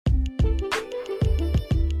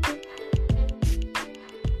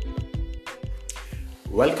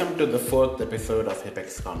Welcome to the fourth episode of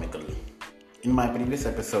Apex Comical. In my previous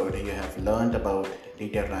episode, you have learned about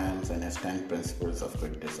Dieter Rams and his 10 principles of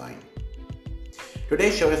good design.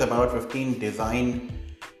 Today's show is about 15 design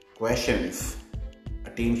questions a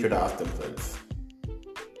team should ask themselves.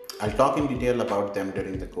 I'll talk in detail about them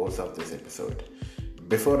during the course of this episode.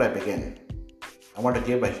 Before I begin, I want to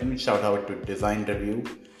give a huge shout out to Design Review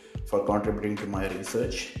for contributing to my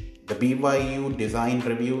research. The BYU Design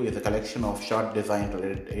Review is a collection of short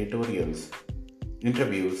design-related editorials,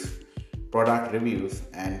 interviews, product reviews,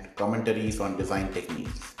 and commentaries on design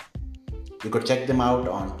techniques. You could check them out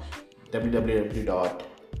on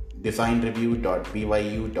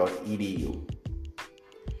www.designreview.byu.edu.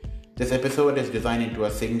 This episode is designed into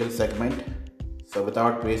a single segment, so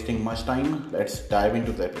without wasting much time, let's dive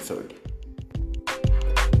into the episode.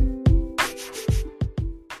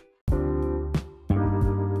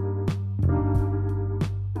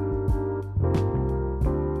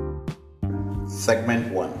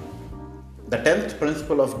 Segment 1. The 10th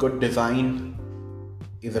principle of good design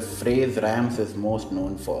is a phrase Rams is most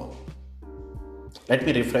known for. Let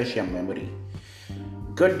me refresh your memory.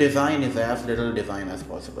 Good design is as little design as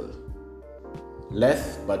possible.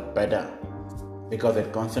 Less but better, because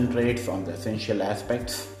it concentrates on the essential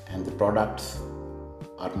aspects and the products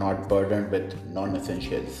are not burdened with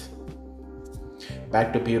non-essentials.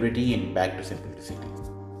 Back to purity and back to simplicity.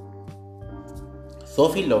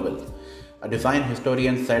 Sophie Lovell, a design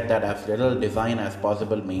historian, said that as little design as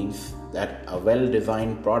possible means that a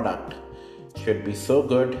well-designed product should be so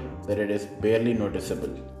good that it is barely noticeable.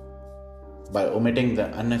 By omitting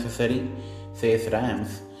the unnecessary, says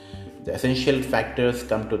Rams, the essential factors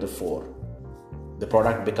come to the fore. The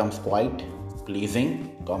product becomes quite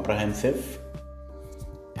pleasing, comprehensive,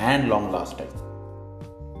 and long-lasting.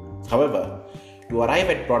 However, to arrive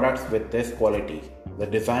at products with this quality, the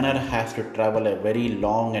designer has to travel a very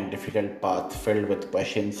long and difficult path filled with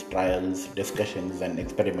questions, trials, discussions, and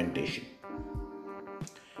experimentation.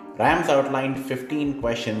 Rams outlined 15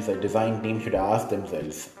 questions a design team should ask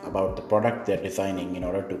themselves about the product they are designing in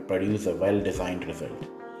order to produce a well-designed result.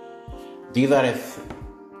 These are his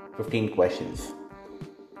 15 questions.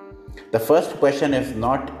 The first question is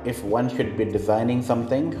not if one should be designing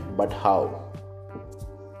something, but how.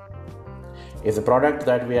 Is the product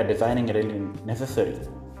that we are designing really necessary?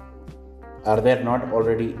 Are there not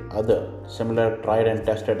already other similar tried and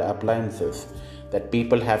tested appliances that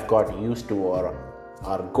people have got used to or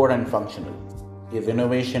are good and functional? Is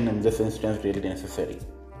innovation in this instance really necessary?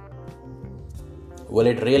 Will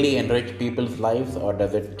it really enrich people's lives, or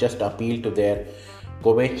does it just appeal to their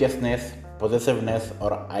covetousness, possessiveness,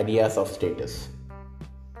 or ideas of status?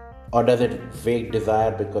 Or does it wake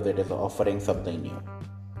desire because it is offering something new?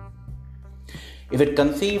 Is it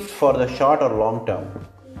conceived for the short or long term?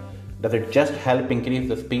 Does it just help increase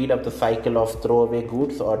the speed of the cycle of throwaway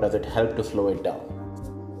goods, or does it help to slow it down?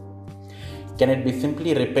 Can it be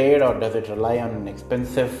simply repaired, or does it rely on an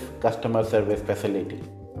expensive customer service facility?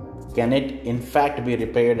 Can it in fact be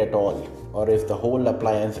repaired at all, or is the whole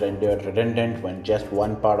appliance rendered redundant when just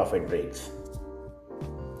one part of it breaks?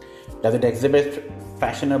 Does it exhibit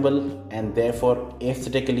fashionable and therefore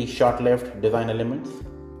aesthetically short-lived design elements?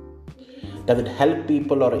 Does it help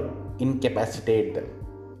people or incapacitate them?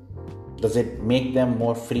 Does it make them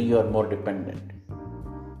more free or more dependent?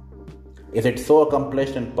 Is it so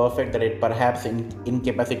accomplished and perfect that it perhaps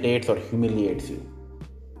incapacitates or humiliates you?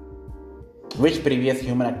 Which previous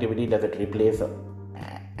human activity does it replace,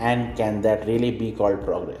 and can that really be called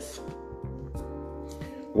progress?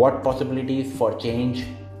 What possibilities for change,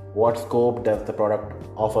 what scope does the product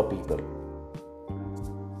offer people?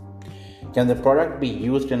 Can the product be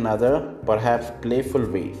used in other, perhaps playful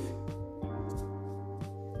ways?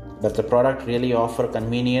 Does the product really offer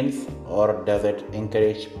convenience, or does it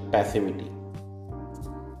encourage passivity?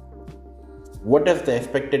 What does the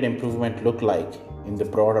expected improvement look like in the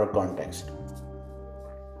broader context?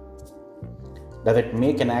 Does it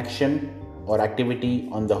make an action or activity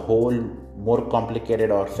on the whole more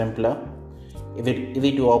complicated or simpler? Is it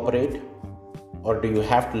easy to operate, or do you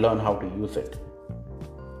have to learn how to use it?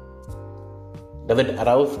 Does it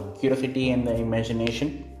arouse curiosity and the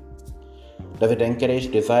imagination? Does it encourage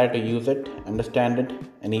desire to use it, understand it,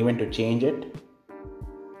 and even to change it?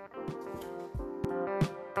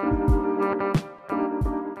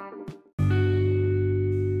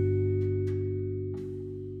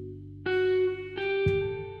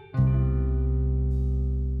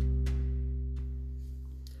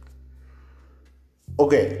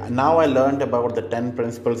 Okay, now I learned about the 10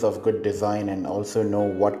 principles of good design and also know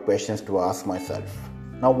what questions to ask myself.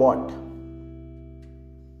 Now what?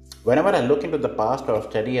 Whenever I look into the past or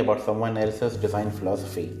study about someone else's design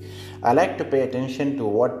philosophy, I like to pay attention to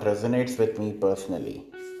what resonates with me personally.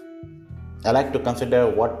 I like to consider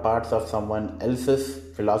what parts of someone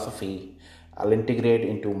else's philosophy I'll integrate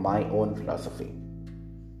into my own philosophy.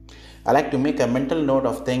 I like to make a mental note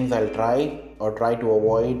of things I'll try to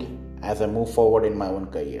avoid as I move forward in my own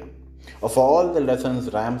career. Of all the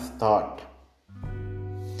lessons Rams taught,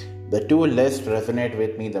 the two lists resonate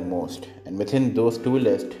with me the most, and within those two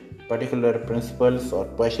lists, particular principles or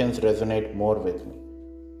questions resonate more with me.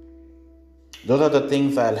 Those are the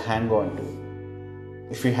things I'll hang on to.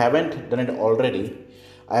 If you haven't done it already,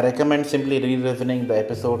 I recommend simply re-listening the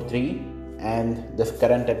episode 3 and this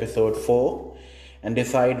current episode 4 and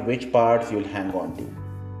decide which parts you'll hang on to.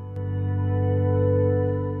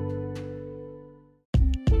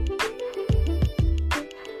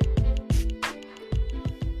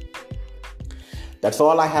 That's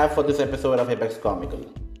all I have for this episode of Apex Comical.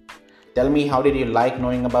 Tell me, how did you like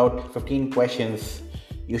knowing about 15 questions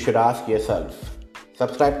you should ask yourself?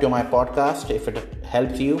 Subscribe to my podcast if it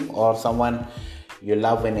helps you or someone you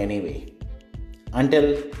love in any way.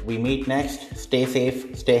 Until we meet next, stay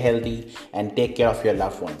safe, stay healthy, and take care of your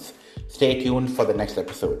loved ones. Stay tuned for the next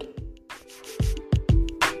episode.